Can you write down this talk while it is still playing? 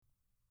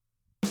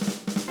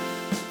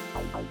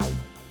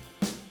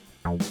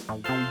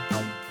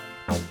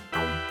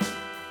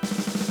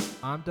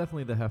I'm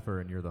definitely the heifer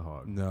and you're the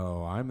hog.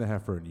 No, I'm the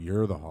heifer and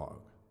you're the hog.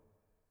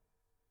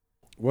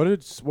 What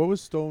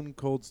was Stone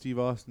Cold Steve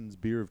Austin's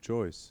beer of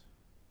choice?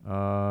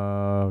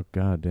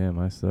 God damn,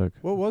 I suck.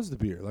 What was the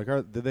beer? Like,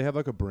 did they have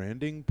like a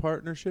branding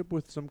partnership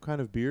with some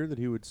kind of beer that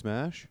he would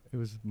smash? It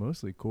was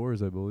mostly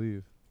Coors, I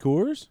believe.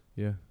 Coors?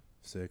 Yeah.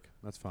 Sick.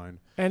 That's fine.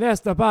 And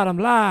that's the bottom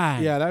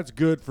line. Yeah, that's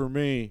good for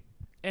me.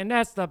 And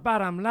that's the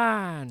bottom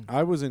line.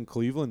 I was in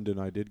Cleveland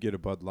and I did get a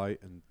Bud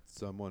Light, and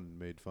someone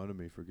made fun of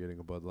me for getting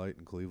a Bud Light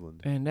in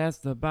Cleveland. And that's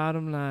the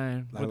bottom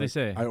line. What'd they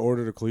say? I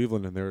ordered a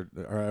Cleveland and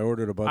I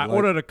ordered a Bud Light. I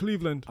ordered a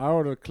Cleveland. I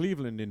ordered a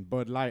Cleveland in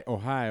Bud Light,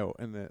 Ohio,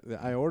 and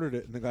I ordered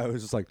it, and the guy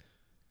was just like,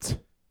 tsk,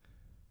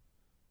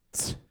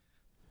 tsk.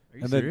 Are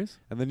you serious?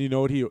 And then you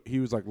know what he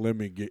was like, let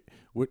me get,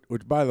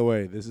 which by the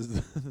way, this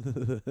is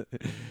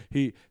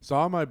he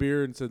saw my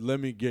beer and said,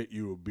 let me get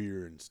you a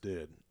beer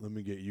instead. Let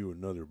me get you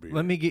another beer.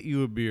 Let me get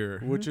you a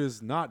beer. Which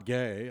is not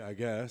gay, I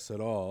guess,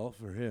 at all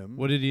for him.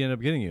 What did he end up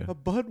getting you? A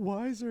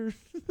Budweiser.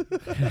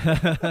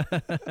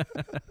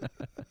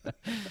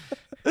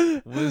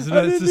 It's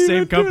the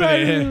same company. I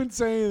didn't even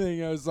say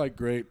anything. I was like,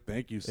 great,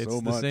 thank you so much.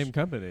 It's the same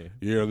company.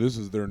 Yeah, this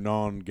is their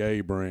non-gay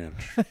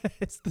branch.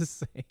 It's the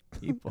same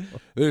people.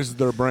 This is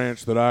their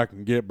branch that I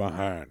can get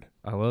behind.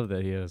 I love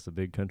that he has a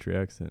big country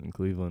accent in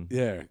Cleveland.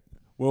 Yeah.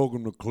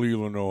 Welcome to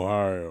Cleveland,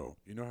 Ohio.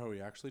 You know how he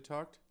actually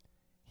talked?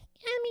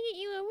 I'm gonna get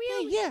you a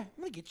real. Yeah, I'm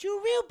gonna get you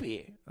a real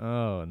beer.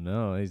 Oh,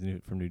 no. He's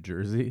from New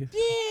Jersey.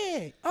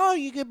 Yeah. Oh,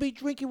 you gonna be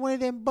drinking one of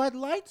them Bud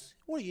Lights?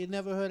 What, you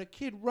never heard a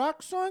Kid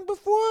Rock song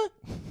before?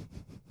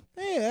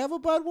 Hey, have a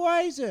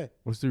Budweiser.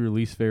 What's your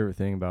least favorite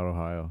thing about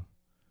Ohio?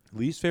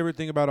 Least favorite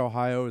thing about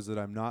Ohio is that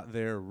I'm not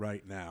there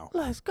right now.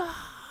 Let's go.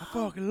 I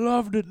fucking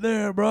loved it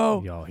there,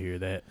 bro. Y'all hear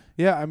that?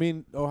 Yeah, I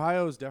mean,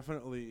 Ohio's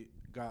definitely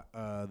got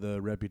the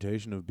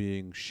reputation of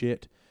being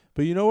shit.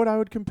 But you know what I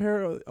would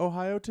compare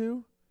Ohio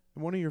to?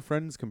 And one of your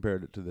friends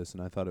compared it to this,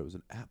 and I thought it was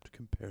an apt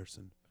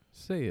comparison.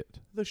 Say it.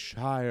 The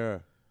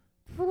Shire.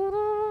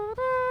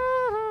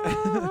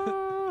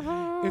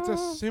 It's a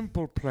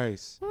simple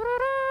place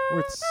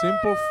with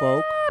simple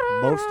folk,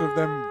 most of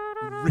them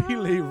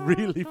really,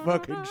 really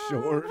fucking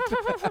short.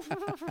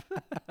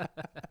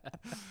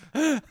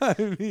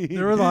 I mean,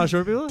 There were a lot of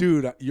short people?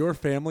 dude, your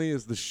family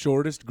is the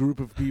shortest group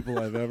of people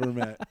I've ever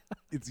met.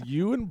 It's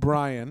you and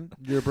Brian,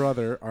 your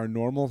brother, are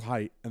normal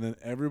height, and then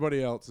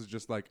everybody else is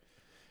just like,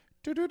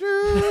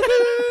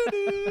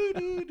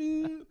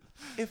 do-do-do-do-do-do-do.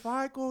 If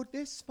I go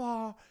this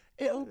far,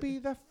 it'll be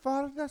the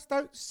farthest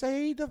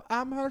outside of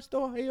Amherst,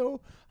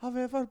 Ohio I've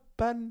ever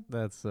been.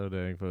 That's so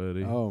dang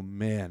funny. Oh,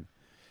 man.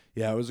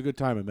 Yeah, it was a good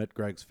time. I met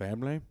Greg's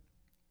family.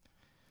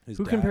 His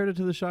Who dad. compared it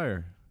to the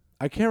Shire?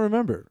 I can't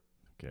remember.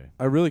 Okay.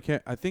 I really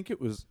can't. I think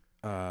it was,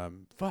 I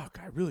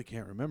really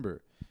can't remember.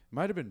 It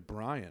might have been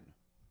Brian.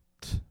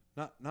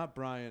 Not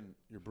Brian,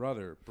 your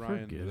brother.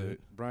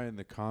 Brian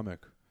the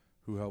comic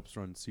who helps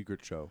run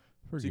Secret Show.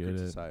 Secret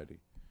Society.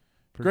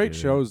 Great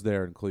shows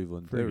there in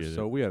Cleveland.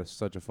 We had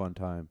such a fun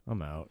time.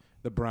 I'm out.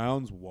 The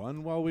Browns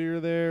won while we were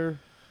there.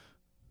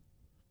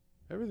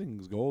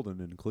 Everything's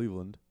golden in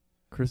Cleveland.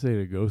 Chris ate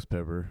a ghost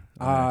pepper.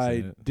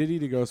 I did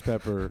eat a ghost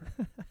pepper.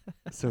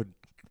 So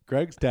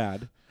Greg's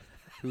dad,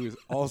 who is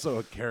also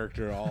a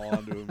character all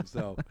unto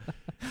himself.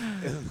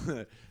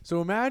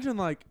 So imagine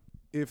like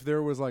if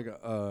there was like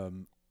a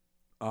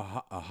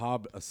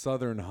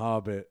southern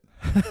hobbit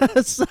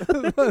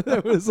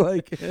that was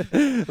like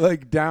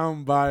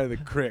down by the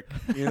creek.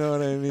 You know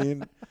what I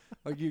mean?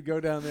 Like you go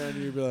down there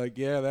and you'd be like,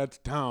 yeah, that's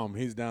Tom.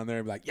 He's down there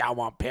and be like, y'all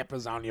want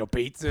peppers on your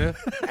pizza?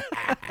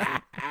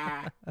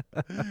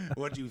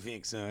 What do you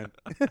think, son?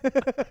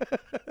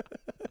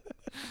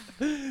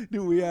 Dude,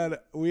 we had.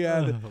 Oh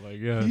my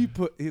God.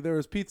 There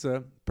was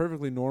pizza,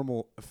 perfectly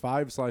normal,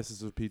 5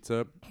 slices of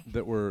pizza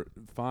that were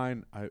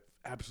fine. I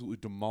absolutely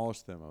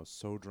demolished them. I was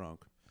so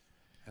drunk.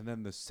 And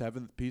then the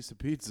 7th piece of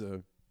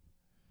pizza,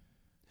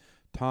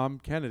 Tom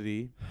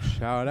Kennedy,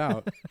 shout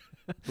out,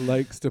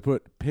 likes to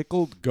put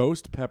pickled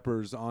ghost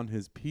peppers on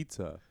his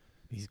pizza.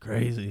 He's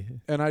crazy.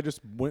 And I just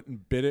went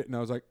and bit it, and I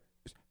was like,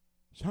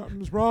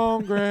 something's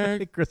wrong,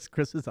 Greg. Chris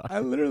is I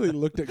literally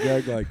looked at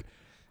Greg like,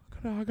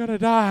 I gotta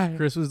die.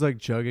 Chris was like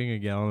chugging a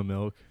gallon of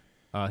milk.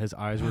 His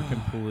eyes were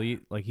complete,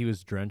 like he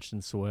was drenched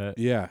in sweat.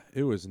 Yeah,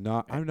 it was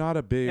not. I'm not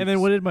a big. And then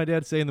what did my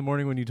dad say in the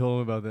morning when you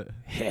told him about that?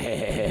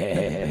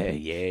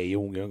 Yeah, you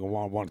gonna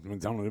want one of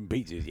them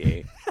pizzas,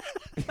 yeah.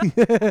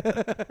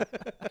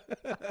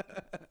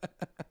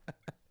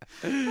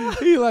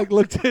 He like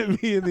looked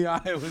at me in the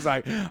eye and was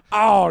like,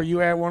 "Oh, you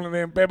had one of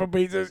them pepper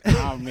pizzas?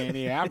 Oh man,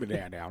 yeah, I've been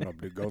down there. I don't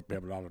do ghost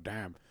peppers all the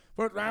time.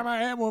 First time I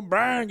had one,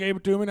 Brian gave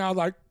it to me, and I was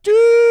like,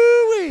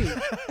 "Doo-wee."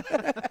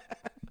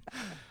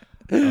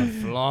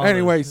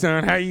 Anyway,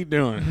 son, how you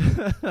doing?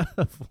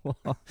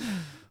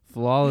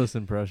 Flawless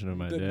impression of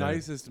my The dad.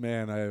 nicest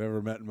man I have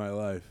ever met in my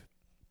life.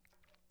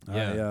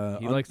 Yeah,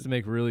 he likes to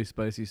make really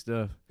spicy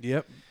stuff.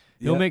 Yep.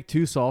 He'll make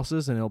 2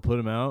 salsas and he'll put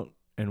them out,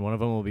 and one of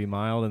them will be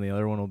mild, and the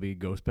other one will be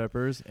ghost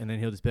peppers, and then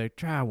he'll just be like,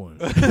 "Try one."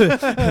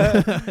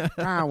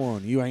 Try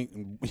one.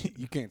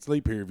 You can't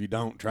sleep here if you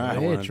don't try Yeah,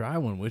 one. try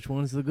one. Which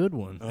one's the good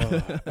one?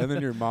 And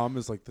then your mom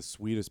is like the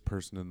sweetest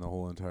person in the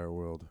whole entire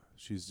world.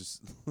 She's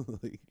just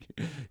like,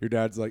 your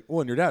dad's like,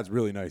 well, and your dad's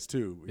really nice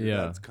too. Your Yeah.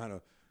 dad's kind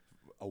of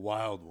a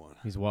wild one.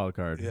 He's a wild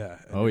card. Yeah.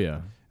 And Oh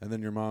yeah. And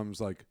then your mom's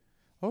like,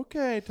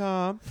 okay,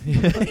 Tom,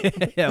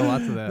 Yeah,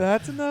 lots of that.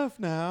 that's enough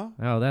now.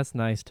 Oh, that's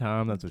nice,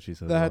 Tom. That's what she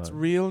says. a That's lot.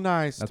 real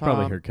nice, That's Tom.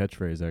 probably her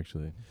catchphrase,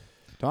 actually.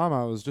 Tom,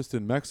 I was just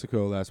in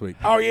Mexico last week.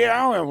 Oh,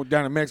 yeah, I went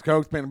down to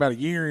Mexico, spent about a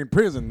year in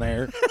prison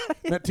there.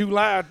 Met two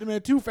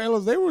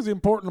fellas. They was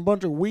importing a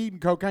bunch of weed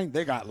and cocaine.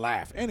 They got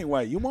laughed.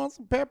 Anyway, you want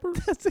some peppers?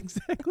 That's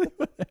exactly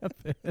what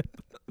happened.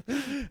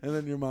 And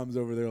then your mom's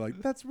over there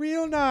like, that's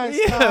real nice,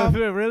 Yeah, Tom.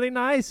 really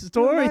nice Real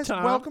story, nice.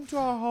 Tom. Welcome to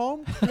our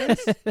home,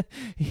 Chris.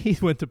 He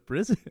went to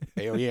prison.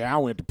 Hell yeah, I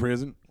went to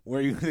prison.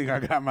 Where you think I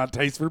got my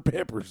taste for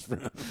peppers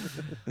from?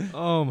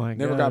 Oh my god.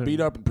 Never got beat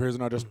up in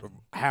prison. I just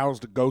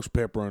housed a ghost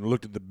pepper and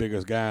looked at the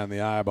biggest guy in the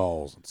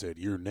eyeballs and said,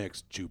 "You're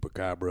next,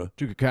 chupacabra."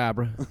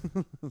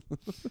 Chupacabra.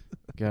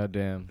 God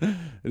damn.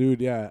 Dude,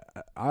 yeah,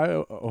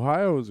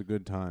 Ohio was a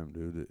good time,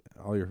 dude.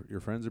 All your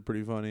friends are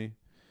pretty funny.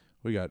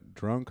 We got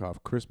drunk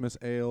off Christmas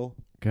ale.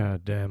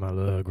 God damn, I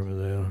love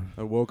Grimsdale.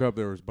 I woke up,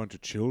 there was a bunch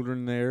of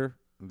children there.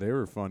 They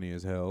were funny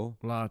as hell.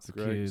 Lots of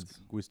kids.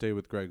 We stay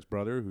with Greg's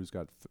brother, who's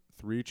got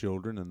 3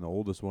 children, and the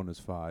oldest one is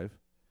 5,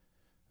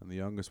 and the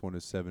youngest one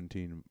is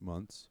 17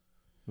 months.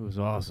 It was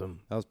awesome.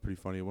 That was pretty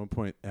funny. At one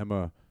point,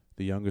 Emma,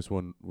 the youngest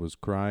one, was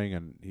crying,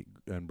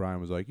 and Brian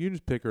was like, "You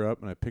just pick her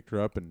up." And I picked her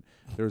up, and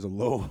there was a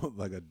low,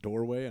 like a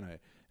doorway, and I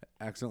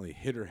accidentally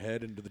hit her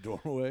head into the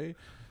doorway,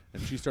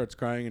 and she starts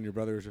crying, and your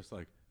brother is just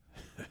like,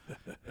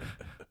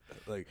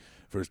 like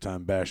first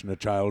time bashing a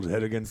child's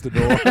head against the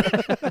door.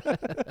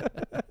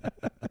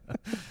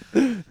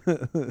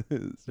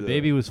 The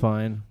baby was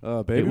fine.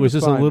 Baby It was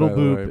just fine, a little by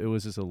the boop. way. It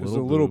was just a It was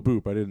little a little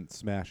boop. boop. I didn't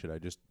smash it. I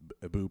just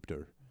booped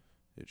her.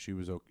 She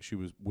was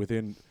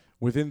within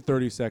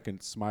 30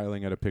 seconds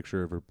smiling at a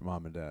picture of her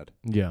mom and dad.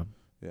 Yeah.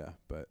 Yeah,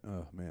 but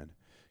oh man,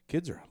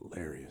 kids are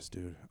hilarious,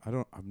 dude. I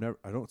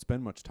don't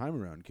spend much time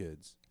around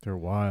kids. They're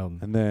wild.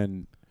 And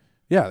then,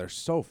 yeah, they're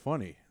so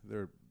funny.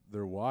 They're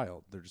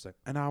wild. They're just like,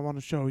 and I want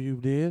to show you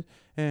this.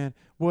 And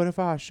what if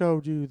I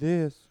showed you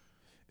this?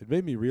 It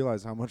made me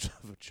realize how much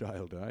of a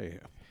child I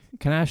am.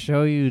 Can I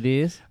show you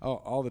this? Oh,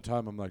 all the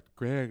time I'm like,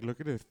 Greg,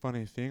 look at this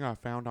funny thing I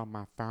found on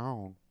my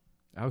phone.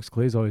 Alex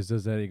Clays always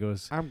does that. He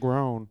goes, I'm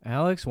grown.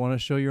 Alex, want to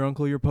show your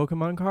uncle your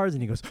Pokemon cards?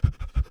 And he goes,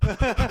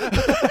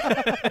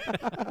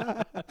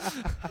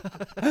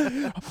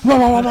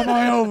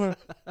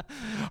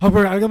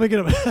 over. I'm gonna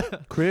get him.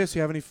 Chris,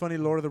 you have any funny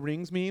Lord of the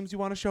Rings memes you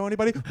want to show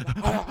anybody?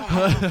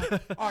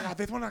 I got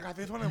this one.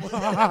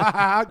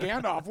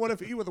 Gandalf, what if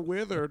he was a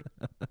wizard?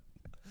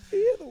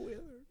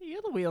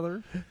 You're the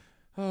wheeler.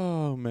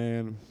 Oh,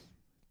 man.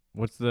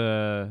 What's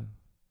the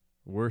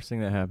worst thing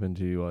that happened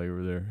to you while you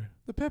were there?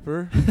 The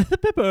pepper. The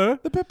pepper.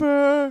 The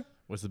pepper.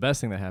 What's the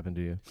best thing that happened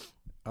to you?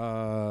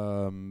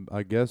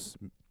 I guess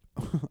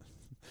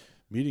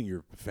meeting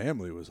your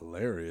family was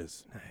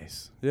hilarious.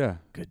 Nice. Yeah.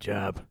 Good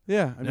job.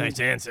 Yeah. I mean, Nice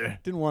answer.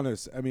 didn't want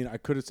to. I mean, I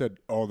could have said,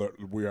 "Oh,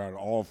 we had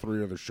all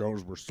 3 of the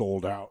shows were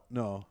sold out."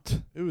 No,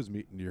 it was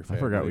meeting your I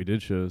family. forgot we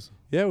did shows.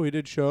 Yeah, we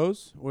did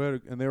shows.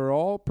 And they were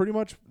all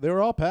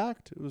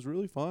packed. It was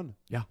really fun.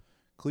 Yeah.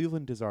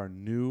 Cleveland is our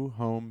new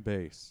home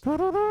base.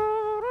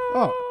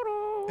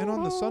 Oh, and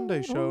on the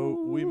Sunday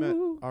show, we met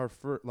our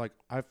first. Like,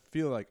 I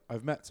feel like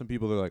I've met some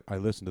people that are like, I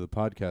listen to the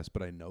podcast,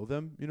 but I know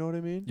them. You know what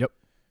I mean? Yep.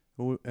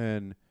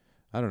 And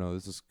I don't know.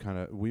 This is kind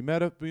of we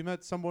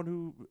met someone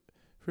who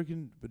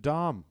freaking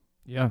Dom.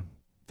 Yeah.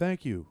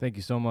 Thank you Thank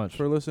you so much.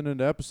 for listening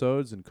to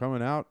episodes and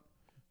coming out.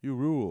 You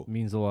rule.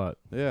 Means a lot.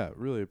 Yeah,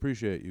 really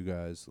appreciate you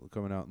guys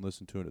coming out and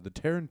listening to it. The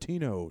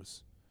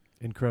Tarantinos.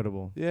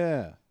 Incredible.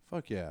 Yeah.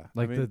 Fuck yeah.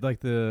 Like I mean,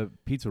 the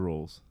pizza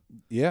rolls.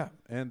 yeah,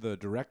 and the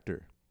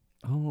director.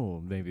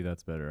 Oh, maybe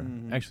that's better.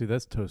 Mhm. Actually,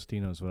 that's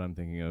Tostino's what I'm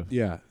thinking of.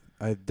 Yeah,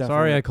 I definitely.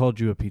 Sorry, I called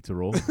you a pizza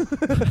roll.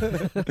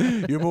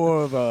 You're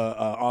more of a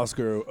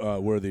Oscar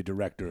worthy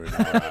director in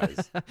our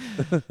eyes.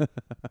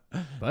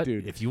 But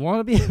Dude. if you want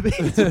to be a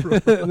pizza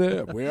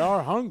roll, We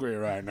are hungry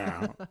right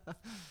now.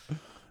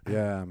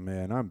 Yeah,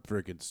 man, I'm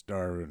freaking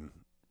starving.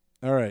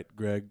 All right,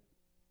 Greg,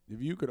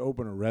 if you could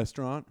open a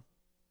restaurant,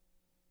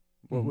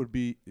 what Mhm. would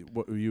be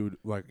what you would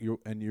like?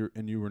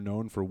 You were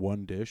known for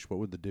one dish. What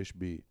would the dish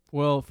be?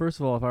 well, first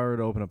of all, if I were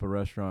to open up a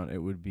restaurant, it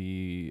would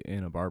be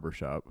in a barber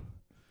shop.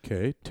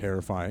 Okay,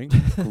 terrifying,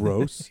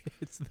 gross.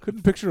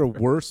 Couldn't picture a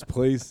worse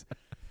place.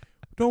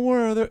 Don't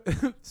worry,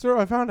 sir.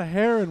 I found a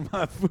hair in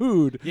my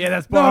food. Yeah,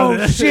 that's No of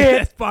the, shit.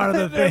 That's part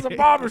of the There's thing. a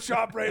barber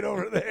shop right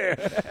over there.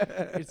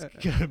 It's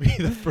gonna be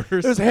the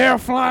first. There's hair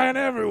flying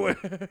everywhere.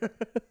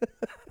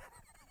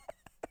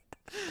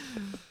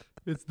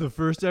 It's the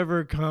first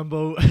ever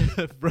combo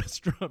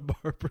restaurant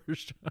barber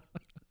shop.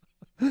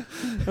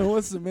 And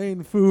what's the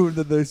main food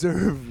that they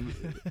serve?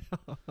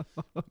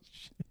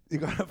 You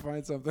gotta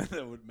find something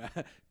that would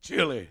match.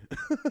 Chili.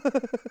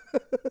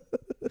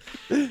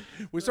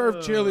 We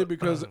serve chili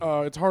because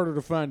it's harder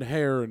to find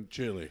hair in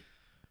chili.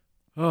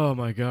 Oh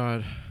my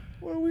God.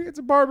 Well, it's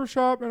a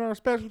barbershop, and our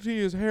specialty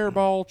is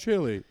hairball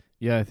chili.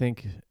 Yeah, I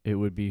think it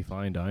would be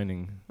fine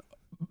dining.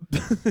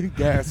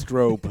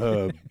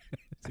 Gastropub.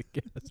 It's a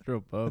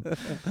gastropub.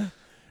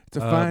 It's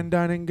a fine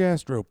dining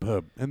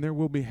gastropub, and there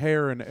will be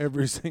hair in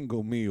every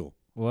single meal.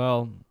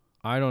 Well,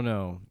 I don't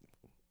know,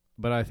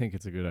 but I think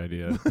it's a good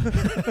idea.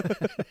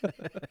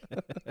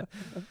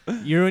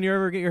 When you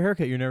ever get your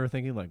haircut, you're never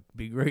thinking like,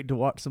 be great to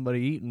watch somebody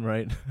eating,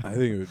 right? I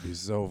think it would be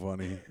so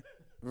funny.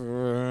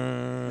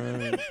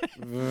 The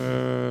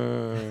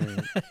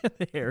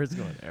hair is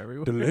going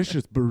everywhere.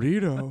 Delicious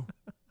burrito.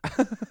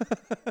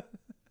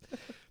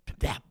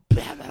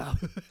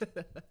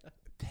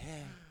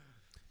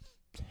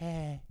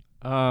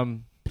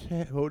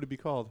 What would it be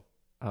called?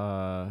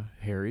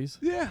 Harry's.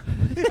 Yeah,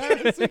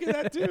 I was thinking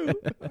that too.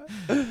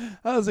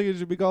 I was thinking it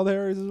should be called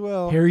Harry's as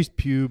well. Harry's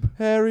Pube.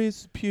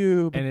 Harry's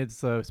Pube. And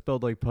it's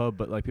spelled like pub,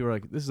 but like people are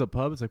like, this is a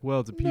pub? It's like, well,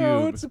 it's a pube.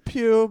 No, it's a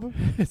pube.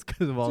 It's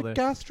because of all It's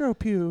a that.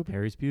 gastropube.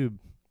 Harry's Pube.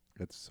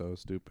 That's so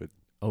stupid.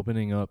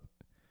 Opening up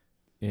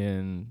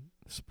in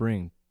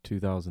spring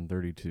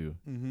 2032.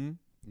 Mm-hmm.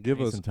 Give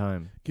us some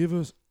time. Give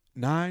us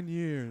 9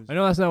 years. I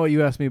know that's not what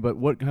you asked me, but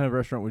what kind of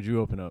restaurant would you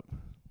open up?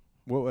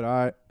 What would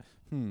I?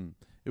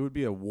 It would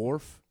be a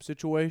wharf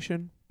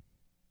situation,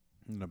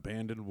 an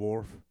abandoned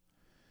wharf.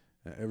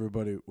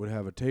 Everybody would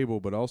have a table,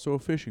 but also a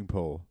fishing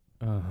pole.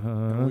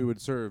 And we would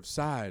serve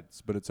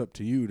sides, but it's up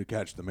to you to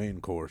catch the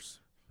main course.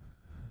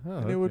 Oh,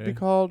 And it would be okay.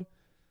 called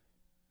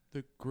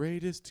The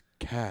Greatest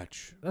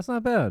Catch. That's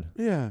not bad.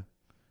 Yeah.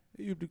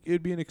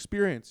 It'd be an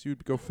experience.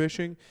 You'd go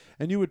fishing,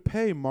 and you would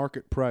pay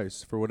market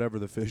price for whatever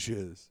the fish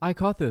is. I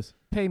caught this.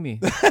 Pay me.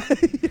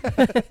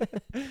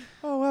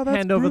 Oh, well, that's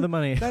Hand over the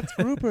money. That's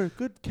grouper.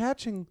 Good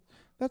catching.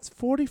 That's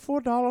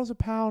 $44 a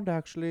pound,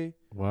 actually.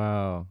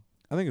 Wow.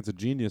 I think it's a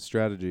genius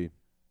strategy.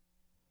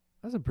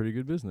 That's a pretty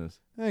good business.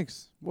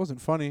 Thanks.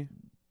 Wasn't funny.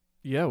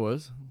 Yeah, it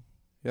was.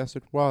 Yes,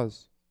 it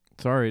was.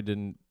 Sorry, it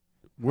didn't.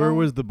 Where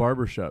was the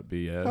barbershop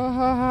be at?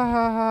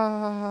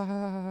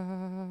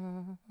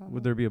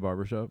 Would there be a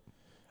barbershop?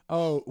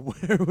 Oh,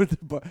 where would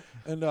the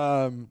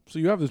so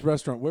you have this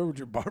restaurant. Where would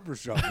your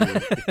barbershop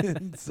be?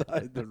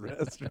 Inside the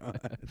restaurant.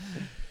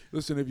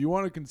 Listen, if you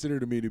want to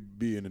consider me to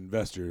be an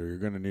investor, you're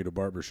going to need a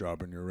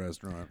barbershop in your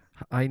restaurant.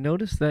 I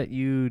noticed that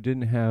you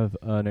didn't have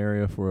an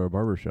area for a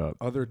barbershop.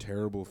 Other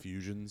terrible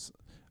fusions: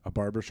 a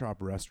barbershop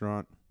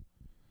restaurant,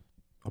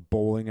 a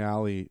bowling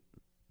alley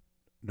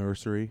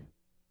nursery,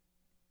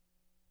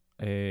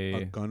 a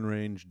A gun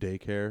range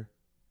daycare.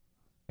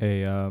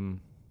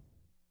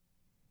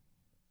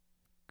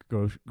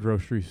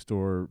 grocery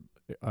store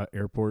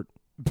airport.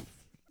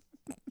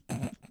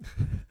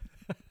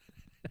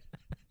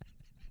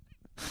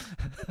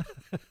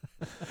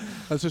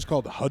 That's just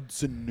called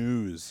Hudson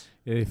News.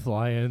 Yeah, they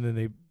fly in and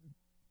they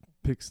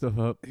pick stuff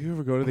up. You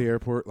ever go to the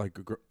airport, like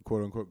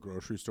quote unquote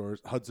grocery stores?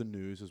 Hudson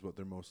News is what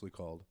they're mostly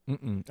called.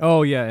 Mm-mm.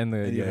 Oh yeah, and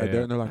And you head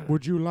there, and they're like,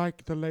 "Would you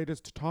like the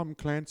latest Tom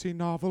Clancy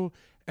novel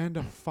and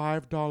a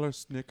 $5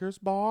 Snickers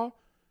bar,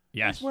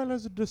 yes, as well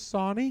as a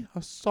Dasani,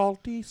 a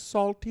salty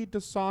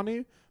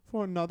Dasani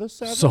for another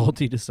 $7?"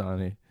 salty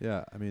Dasani.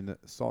 Yeah, I mean, the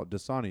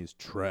Dasani is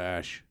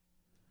trash.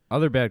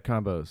 Other bad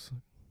combos.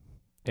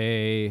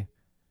 A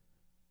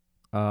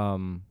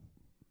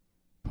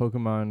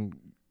Pokemon.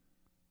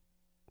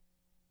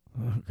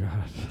 Oh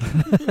god.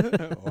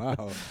 Wow,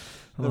 Oh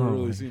never my-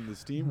 really seen the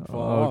steam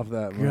fall Oh, off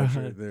that much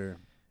God. right there.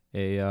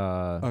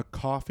 A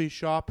coffee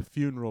shop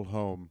funeral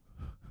home.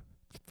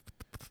 they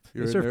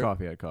You're in serve there-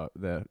 coffee at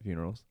the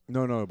funerals.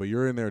 No, but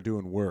you're in there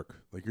doing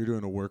work. Like you're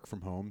doing a work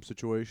from home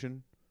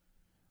situation.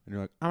 And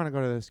you're like, I'm going to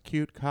go to this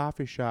cute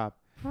coffee shop.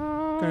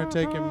 Going to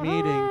take a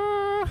meeting.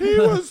 He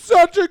was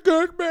such a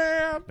good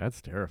man.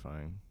 That's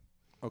terrifying.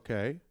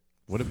 Okay.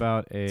 What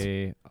about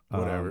a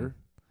Whatever.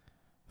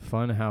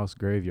 fun house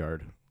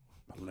graveyard?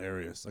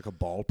 Hilarious. Like a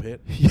ball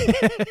pit.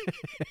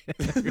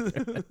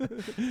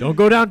 Don't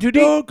go down too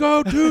deep. Don't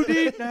go too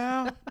deep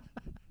now.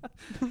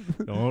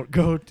 Don't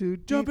go too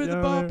deep. Jump in the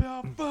down ball there. pit.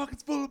 Oh, fuck,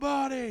 it's full of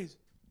bodies.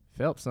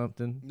 Felt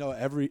something. No,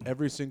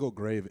 every single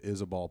grave is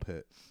a ball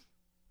pit.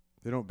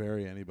 They don't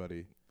bury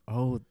anybody.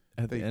 Oh,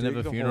 at They the end of dig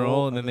a the funeral,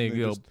 hole, and then they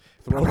go. just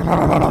throw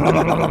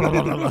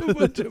a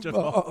bunch of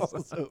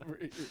balls over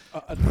you.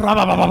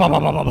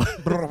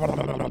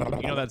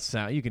 You know that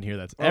sound? You can hear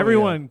that. Oh,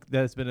 Everyone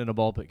that's been in a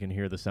ball pit can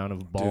hear the sound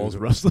of balls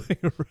Dude. rustling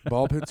around.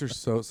 Ball pits are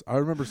so. I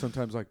remember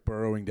sometimes like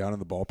burrowing down in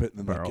the ball pit and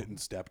then like Burrow. getting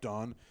stepped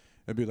on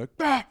and be like,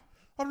 "Ah,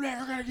 I'm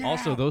never gonna get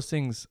Also, out." those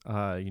things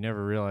you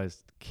never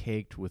realized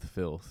caked with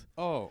filth.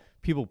 Oh,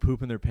 People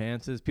poop in their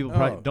pantses. People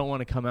probably Oh. don't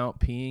want to come out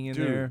peeing in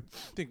dude, there.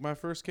 I think my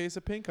first case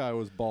of pink eye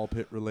was ball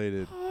pit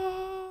related.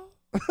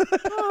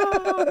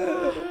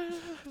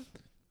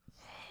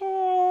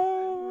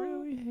 I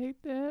really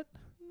hate that.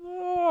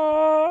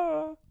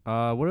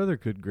 What other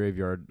good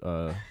graveyard?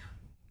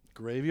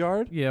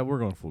 Graveyard? Yeah, we're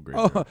going full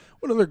graveyard. Oh,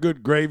 what other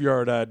good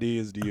graveyard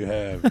ideas do you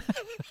have?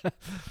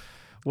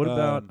 What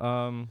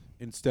about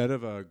Instead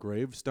of a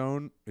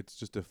gravestone, it's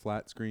just a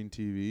flat screen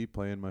TV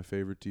playing my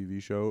favorite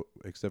TV show,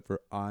 except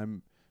for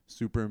I'm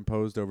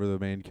superimposed over the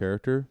main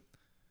character.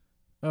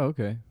 Oh,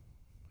 okay.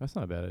 That's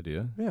not a bad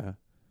idea. Yeah.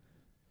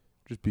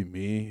 Just be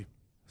me.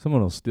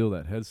 Someone will steal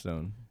that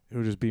headstone. It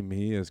would just be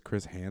me as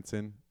Chris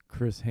Hansen.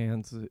 Chris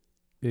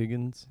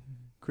Higgins.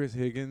 Chris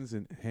Higgins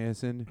and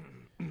Hansen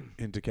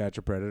in To Catch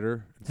a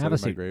Predator. Instead Have a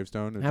of my seat.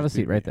 gravestone. it'd Have a just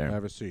be seat right me. there.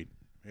 Have a seat.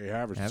 Hey,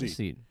 have a Have seat. a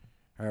seat.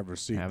 Have a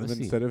seat. Have And a then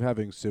seat. instead of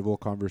having civil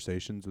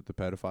conversations with the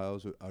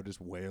pedophiles, I'll just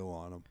wail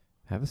on them.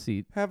 Have a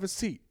seat. Have a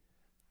seat.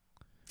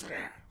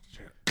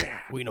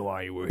 We know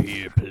why you were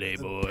here,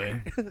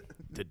 playboy.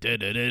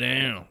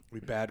 Da-da-da-da-down.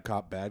 We bad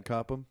cop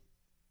them.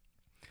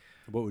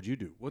 What would you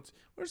do? What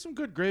are some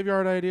good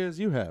graveyard ideas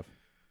you have?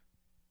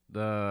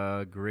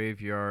 The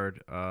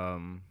graveyard. I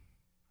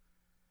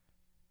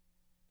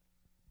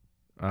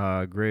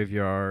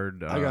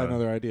got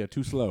another idea.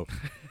 Too slow.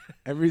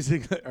 Every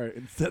single all right,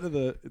 instead of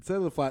the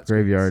flat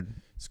screen, Graveyard.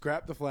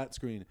 scrap the flat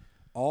screen.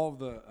 All of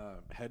the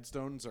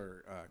headstones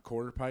are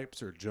quarter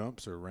pipes or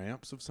jumps or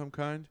ramps of some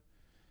kind,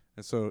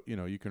 and so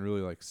you can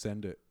really like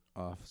send it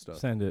off stuff.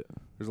 Send it.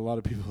 There's a lot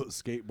of people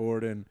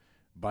skateboarding,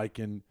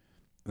 biking,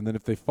 and then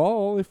if they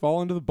fall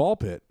into the ball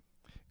pit.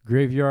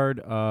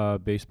 Graveyard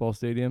baseball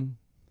stadium.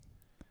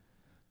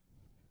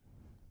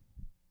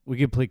 We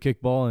could play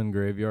kickball in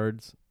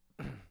graveyards.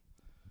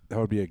 That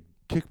would be a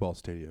kickball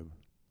stadium.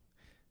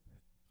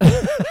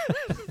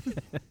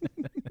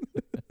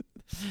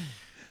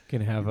 Can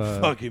have a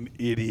Fucking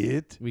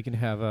idiot. We can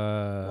have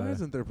Why a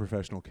isn't there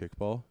professional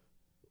kickball?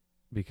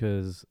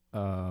 because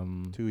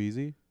Too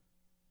easy?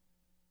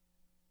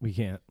 we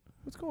can't.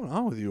 What's going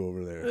on with you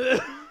over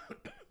there?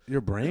 Your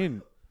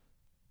brain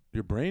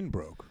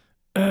broke.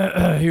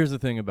 Here's the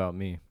thing about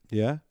me.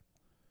 Yeah?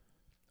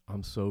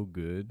 I'm so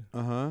good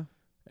Uh-huh.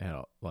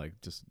 at like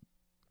just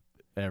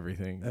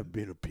everything. That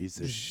being a piece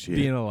of shit.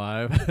 Being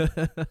alive.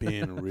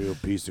 Being a real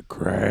piece of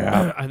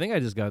crap. I think I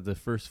just got the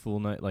first full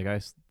night. Like I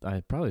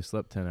probably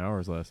slept 10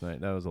 hours last night.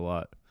 That was a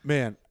lot.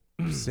 Man,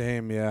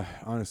 same, yeah.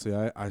 Honestly,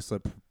 I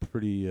slept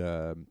pretty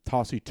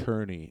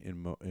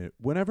tossy-turny.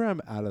 Whenever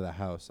I'm out of the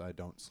house, I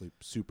don't sleep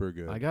super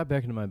good. I got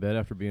back into my bed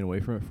after being away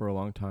from it for a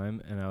long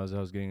time, and I was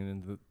getting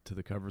into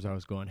the covers. I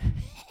was going.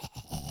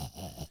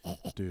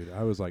 Dude,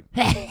 I was like,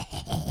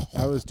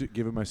 I was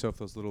giving myself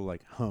those little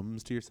like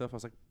hums to yourself. I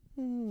was like,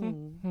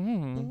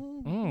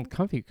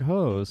 comfy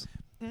cozy.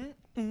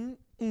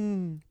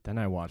 Then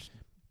I watched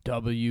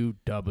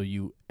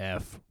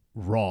WWF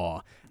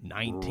Raw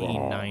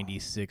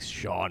 1996.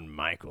 Shawn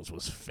Michaels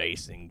was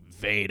facing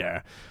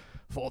Vader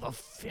for the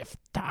 5th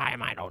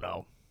time. I don't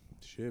know.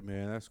 shit,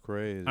 man, that's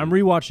crazy. I'm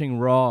rewatching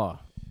Raw.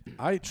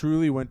 I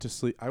truly went to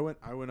sleep. I went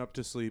up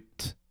to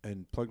sleep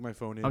and plugged my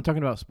phone in. I'm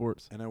talking about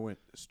sports. And I went.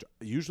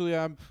 Usually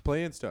I'm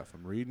playing stuff.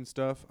 I'm reading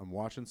stuff. I'm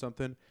watching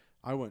something.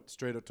 I went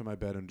straight up to my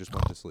bed and just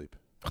went to sleep.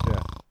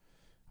 Yeah.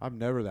 I'm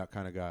never that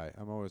kind of guy.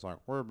 I'm always like,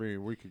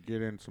 we could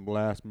get in some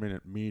last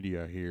minute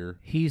media here.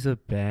 He's a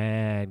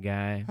bad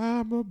guy.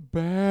 I'm a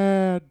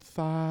bad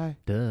thigh.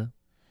 Duh.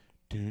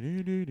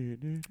 Billie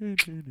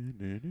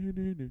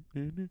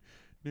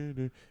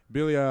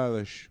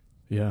Eilish.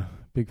 Yeah,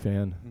 big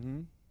fan.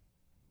 Mm-hmm.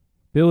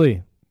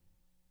 Billy.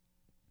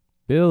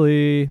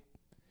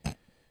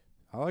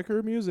 I like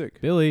her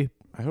music. Billy.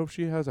 I hope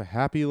she has a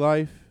happy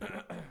life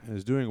and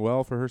is doing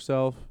well for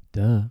herself.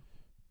 Duh.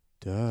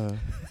 Duh.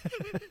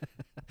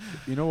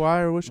 You know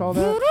why I wish all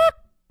that?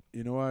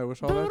 You know why I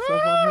wish all that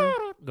stuff on her?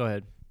 Go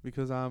ahead.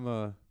 Because I'm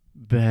a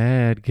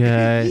Bad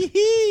guy.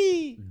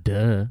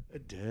 Duh.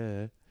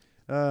 duh.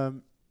 All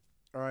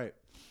right.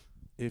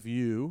 If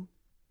you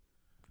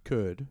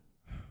could.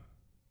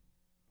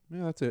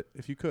 Yeah, that's it.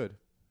 If you could.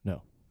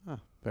 No. Ah,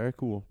 very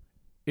cool.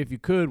 If you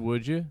could,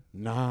 would you?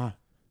 Nah.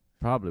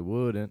 Probably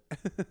wouldn't.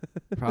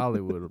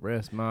 Probably would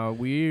rest my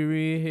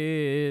weary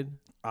head.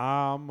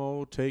 I'm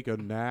gonna take a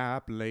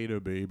nap later,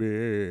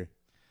 baby.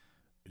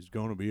 It's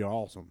gonna be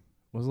awesome.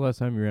 When was the last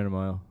time you ran a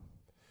mile?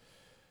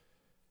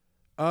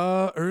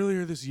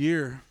 Earlier this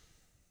year.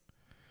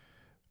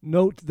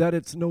 Note that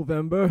it's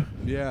November.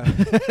 Yeah.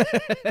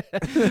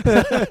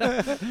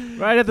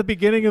 Right at the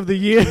beginning of the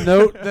year.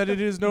 Note that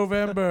it is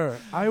November.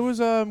 I was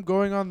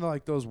going on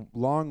like those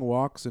long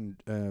walks, and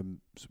I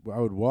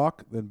would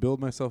walk, then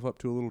build myself up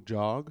to a little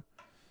jog.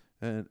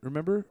 And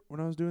remember when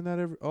I was doing that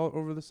all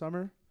over the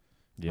summer?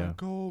 Yeah. My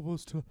goal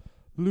was to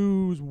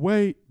lose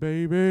weight,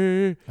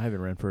 baby. I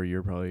haven't ran for a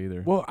year probably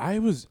either. Well, I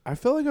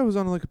felt like I was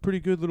on like a pretty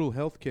good little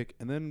health kick,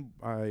 and then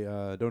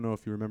I don't know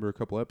if you remember a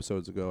couple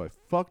episodes ago, I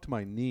fucked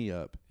my knee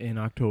up In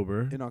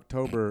October. in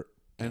October,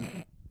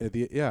 and at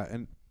the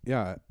end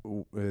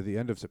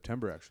of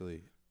September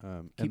actually.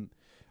 And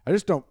I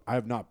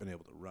have not been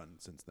able to run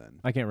since then.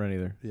 I can't run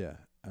either. Yeah.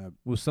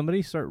 Will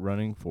somebody start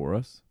running for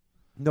us?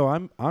 No,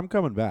 I'm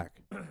coming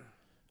back.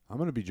 I'm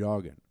gonna be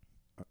jogging.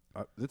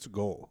 It's a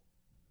goal.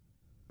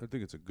 I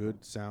think it's a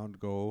good, sound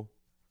goal.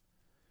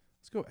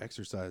 Let's go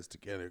exercise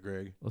together,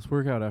 Greg. Let's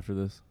work out after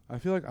this. I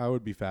feel like I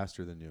would be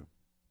faster than you.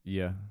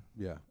 Yeah.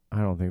 Yeah. I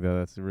don't think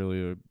that's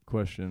really a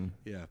question.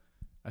 Yeah.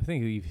 I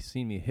think you've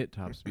seen me hit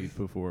top speed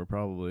before,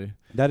 probably.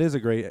 That is a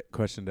great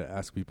question to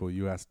ask people.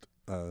 You asked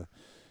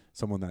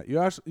someone that.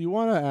 You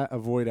want to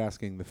avoid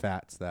asking the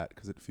fats that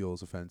because it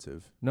feels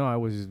offensive. No, I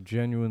was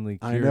genuinely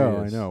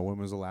curious. I know. When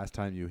was the last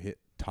time you hit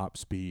top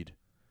speed?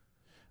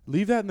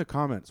 Leave that in the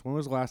comments. When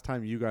was the last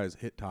time you guys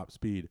hit top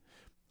speed?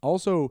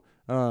 Also,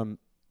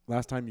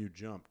 last time you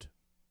jumped.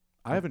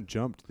 I haven't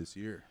jumped this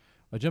year.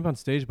 I jump on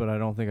stage, but I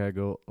don't think I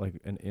go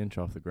like an inch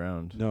off the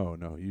ground. No,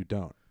 you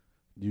don't.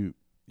 You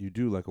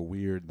do like a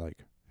weird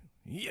like.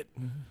 Yeah.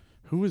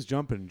 Who was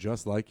jumping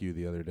just like you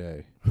the other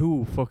day?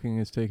 Who fucking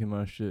is taking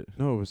my shit?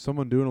 No, it was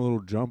someone doing a little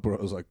jump where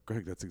I was like,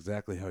 Greg, that's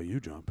exactly how you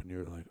jump. And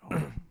you're like,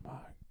 oh my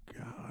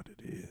God,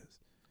 it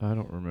is. I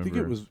don't remember. I think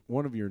it was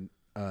one of your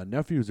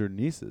nephews or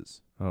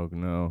nieces. Oh,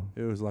 no.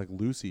 It was like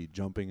Lucy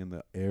jumping in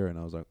the air. And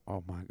I was like,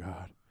 oh my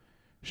God.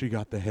 She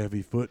got the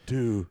heavy foot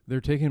too.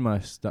 They're taking my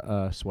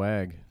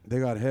swag. They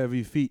got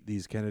heavy feet,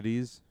 these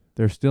Kennedys.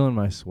 They're stealing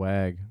my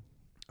swag.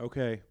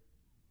 Okay.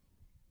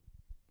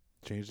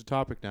 Change the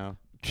topic now.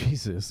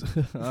 Jesus.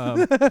 All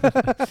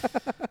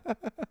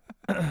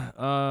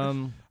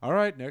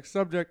right, next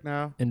subject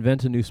now.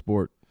 Invent a new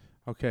sport.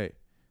 Okay.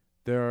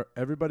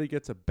 Everybody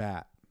gets a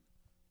bat.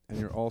 And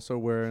you're also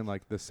wearing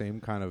like the same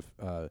kind of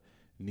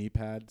knee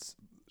pads,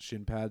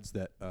 shin pads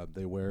that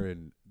they wear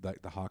in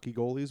like the hockey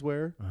goalies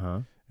wear. Uh-huh.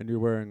 And you're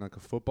wearing like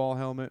a football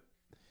helmet.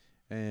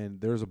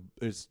 And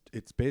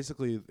it's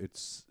basically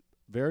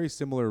very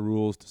similar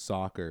rules to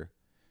soccer,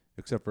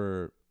 except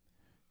for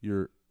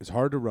it's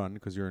hard to run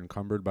because you're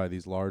encumbered by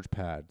these large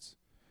pads,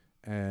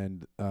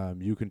 and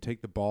you can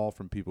take the ball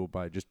from people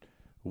by just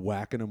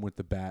whacking them with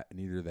the bat in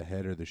either the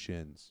head or the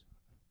shins.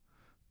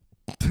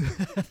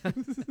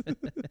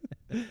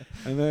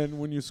 And then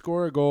when you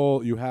score a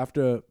goal, you have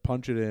to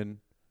punch it in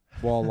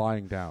while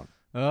lying down.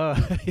 You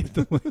have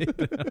to lay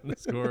down to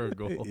score a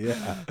goal.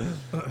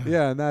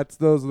 Yeah, and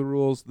those are the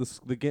rules.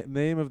 The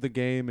name of the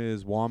game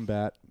is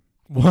Wombat.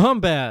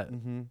 Wombat.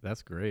 Mm-hmm.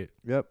 That's great.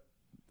 Yep,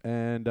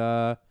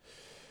 and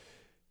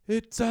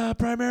it's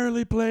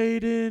primarily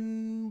played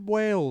in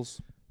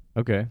Wales.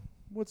 Okay.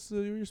 What's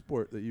your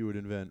sport that you would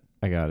invent?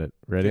 I got it.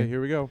 Ready? Okay,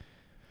 here we go.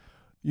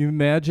 You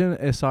imagine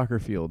a soccer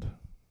field.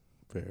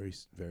 Very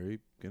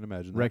can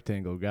imagine that.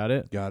 Rectangle. Got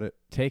it? Got it.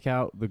 Take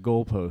out the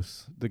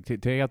goalposts.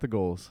 Take out the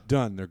goals.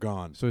 Done. They're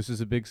gone. So this is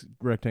a big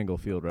rectangle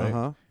field, right?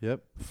 Uh-huh.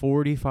 Yep.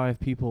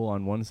 45 people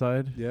on one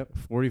side. Yep.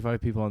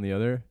 45 people on the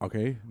other.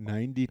 Okay.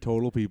 90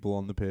 total people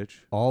on the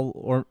pitch.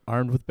 All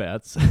armed with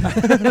bats.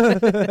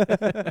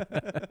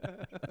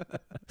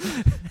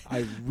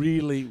 I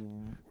really,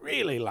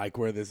 really like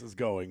where this is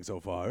going so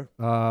far.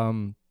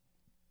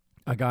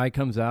 A guy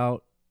comes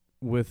out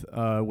with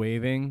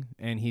waving,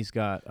 and he's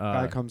got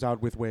Guy comes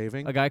out with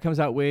waving. a guy comes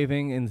out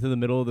waving into the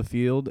middle of the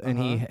field, and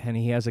Uh-huh.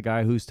 he has a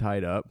guy who's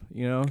tied up,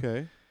 you know,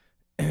 Okay.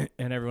 and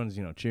everyone's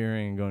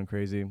cheering and going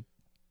crazy.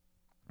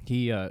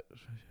 He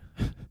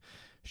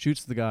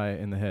shoots the guy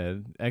in the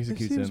head, It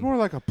executes seems him. more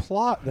like a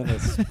plot than a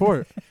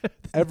sport.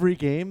 Every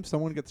game,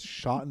 someone gets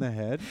shot in the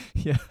head.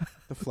 Yeah.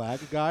 The flag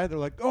guy, they're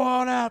like, go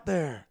on out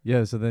there.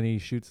 Yeah, so then he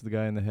shoots the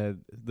guy in the head.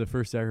 The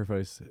first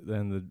sacrifice,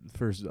 then the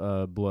first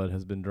blood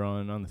has been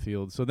drawn on the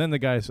field. So then the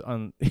guys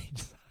on each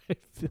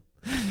side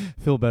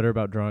feel better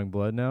about drawing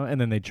blood now,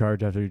 and then they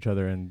charge after each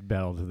other and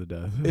battle to the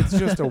death.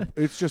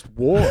 It's just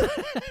war.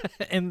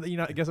 And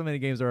guess how many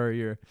games there are a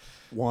year?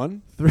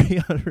 One.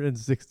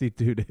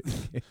 362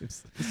 days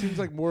games. It seems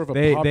like more of a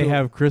They popular.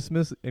 have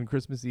Christmas and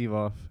Christmas Eve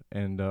off,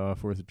 and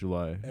 4th of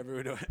July.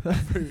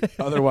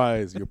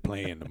 Otherwise, you're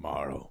playing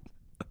tomorrow.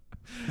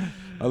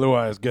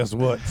 Otherwise, guess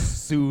what?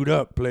 Suit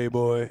up,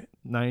 Playboy.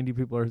 90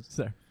 people are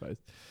sacrificed.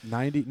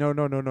 90? No.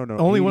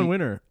 Only 80 one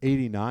winner.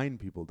 89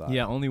 people died.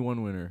 Yeah, only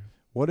one winner.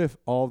 What if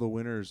all the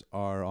winners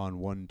are on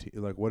one team?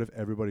 Like, what if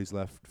everybody's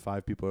left?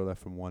 5 people are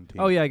left from one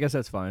team. Oh yeah, I guess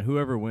that's fine.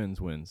 Whoever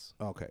wins wins.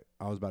 Okay,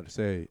 I was about to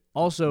say.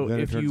 Also, then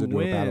if it turns you into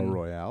a battle win,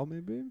 royale,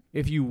 maybe.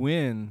 if you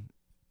win,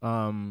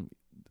 a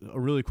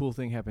really cool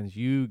thing happens.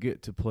 You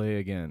get to play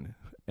again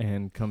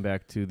and come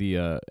back to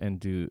the and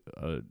do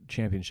a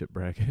championship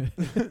bracket.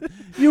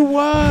 You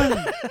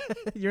won.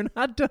 You're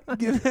not done.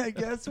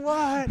 Guess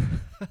what?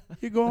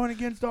 You're going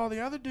against all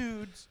the other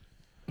dudes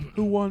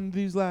who won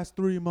these last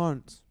 3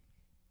 months.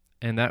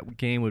 And that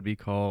game would be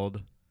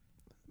called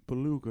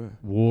Beluga.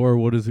 War.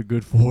 What is it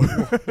good for?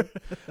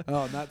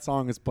 Oh, and that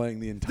song is playing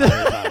the entire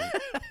time.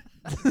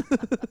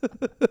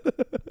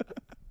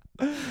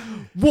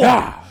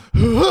 War.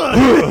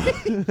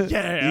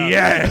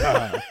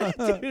 Yeah.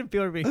 Dude,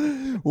 people are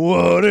being,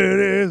 What it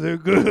is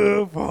it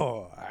good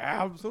for?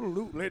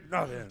 Absolutely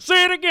nothing.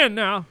 say it again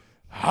now.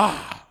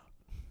 Ha.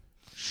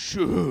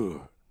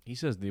 Sure. He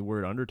says the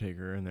word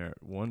Undertaker in there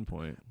at one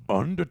point.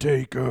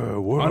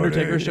 Undertaker. What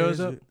Undertaker is shows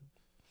up. it?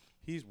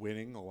 He's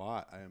winning a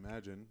lot, I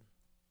imagine.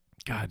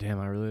 God damn,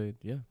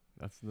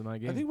 that's my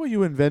game. I think what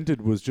you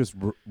invented was just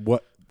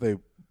that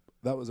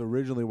was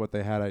originally what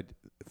they had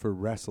for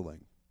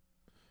wrestling.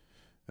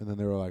 And then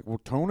they were like, well,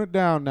 tone it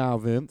down now,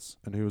 Vince.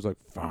 And he was like,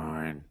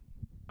 fine.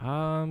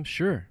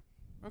 Sure.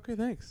 Okay,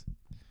 thanks.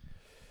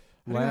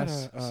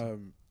 Last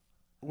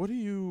What do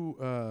you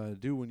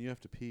do when you have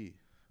to pee?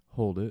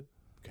 Hold it.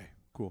 Okay,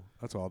 cool.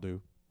 That's all I'll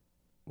do.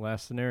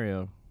 Last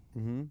scenario.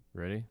 Mm-hmm.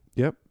 Ready?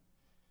 Yep.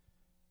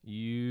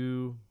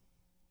 You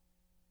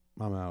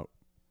I'm out.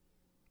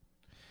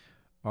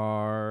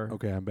 are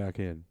Okay, I'm back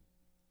in.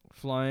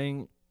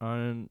 flying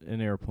on an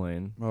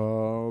airplane.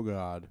 Oh,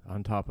 God.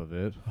 On top of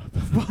it.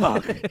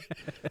 Fuck.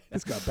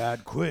 This got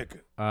bad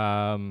quick.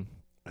 Um,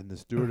 And the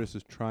stewardess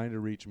is trying to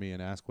reach me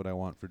and ask what I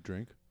want for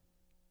drink.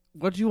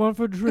 what do you want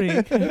for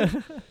drink?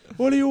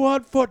 What do you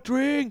want for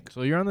drink?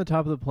 So you're on the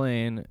top of the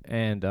plane,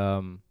 and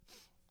I'm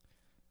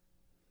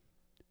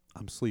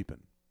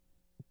sleeping.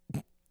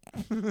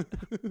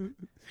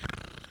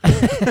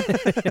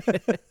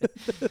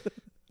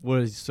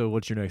 what's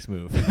your next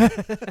move?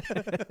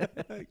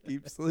 I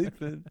keep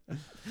sleeping.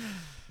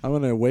 I'm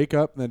going to wake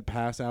up and then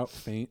pass out,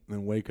 faint, and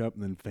then wake up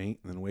and then faint,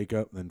 and then wake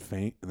up and then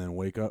faint, and then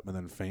wake up and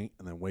then faint,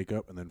 and then wake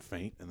up and then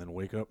faint, and then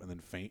wake up and then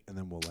faint, and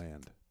then we'll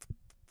land.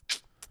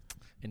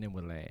 And then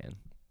we'll land.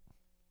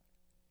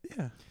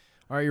 Yeah.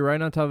 All right, you're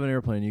right on top of an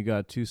airplane. You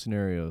got two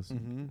scenarios.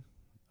 Mm-hmm.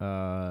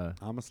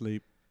 I'm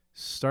asleep.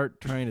 Start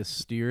trying to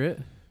steer it.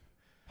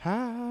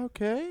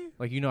 Okay.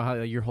 Like, you know how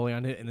you're holding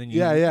on to it, and then you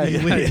Yeah. you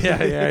lean-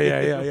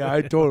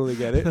 I totally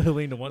get it.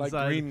 lean to one Like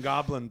side. Green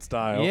Goblin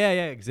style. Yeah,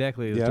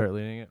 exactly. Yep. Start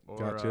leaning it. Or,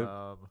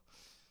 Gotcha.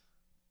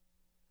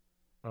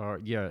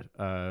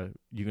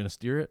 You gonna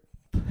steer it?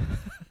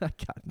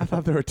 God, I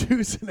thought there were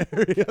two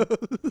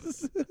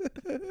scenarios.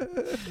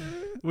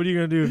 what are you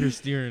gonna do if you're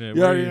steering it?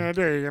 Yeah, what are you gonna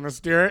do? You're gonna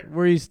steer it?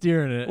 Where are you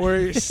steering it? Where are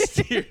you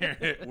steering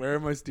it? Where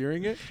am I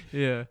steering it?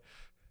 Yeah.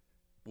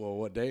 Well,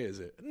 what day is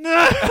it?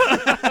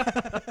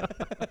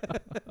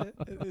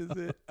 Is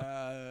it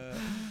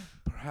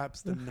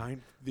perhaps the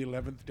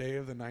 11th day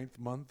of the 9th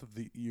month of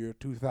the year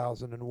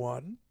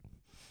 2001?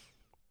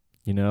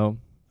 You know,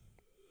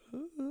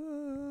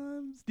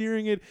 I'm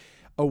steering it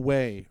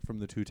away from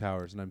the two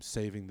towers, and I'm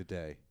saving the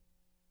day.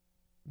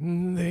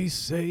 they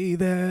say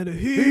that a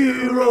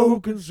hero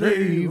can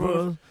save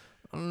us.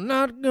 I'm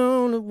not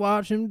gonna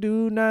watch him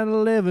do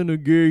 9/11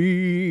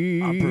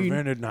 again. I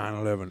prevented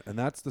 9/11, and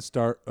that's the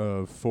start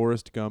of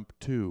Forrest Gump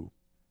 2.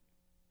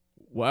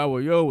 Wow,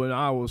 yo, and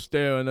I was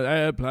staring at the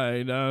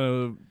airplane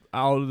out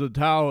of the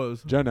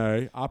towers.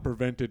 Jenny, I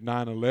prevented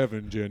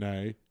 9/11,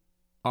 Jenny.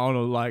 I don't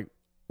know, like,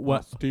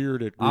 what? I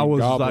steered it Green I was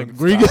Goblin like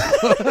Green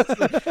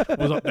style.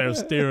 was up there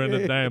steering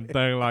the damn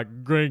thing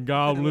like Green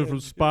Goblin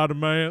from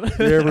Spider-Man.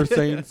 You ever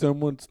seen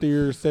someone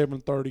steer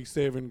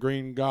 737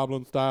 Green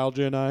Goblin style,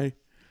 Jenny?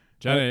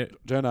 Jenny.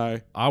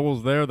 I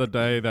was there the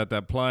day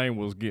that plane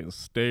was getting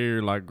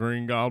steered like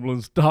Green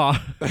Goblin style.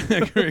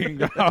 Green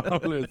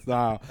Goblin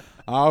style.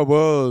 I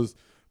was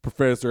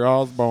Professor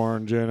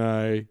Osborn,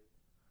 Jenny,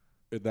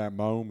 at that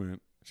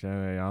moment.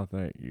 Jenny, I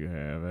think you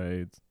have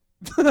AIDS.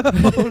 Oh,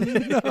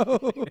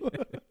 no.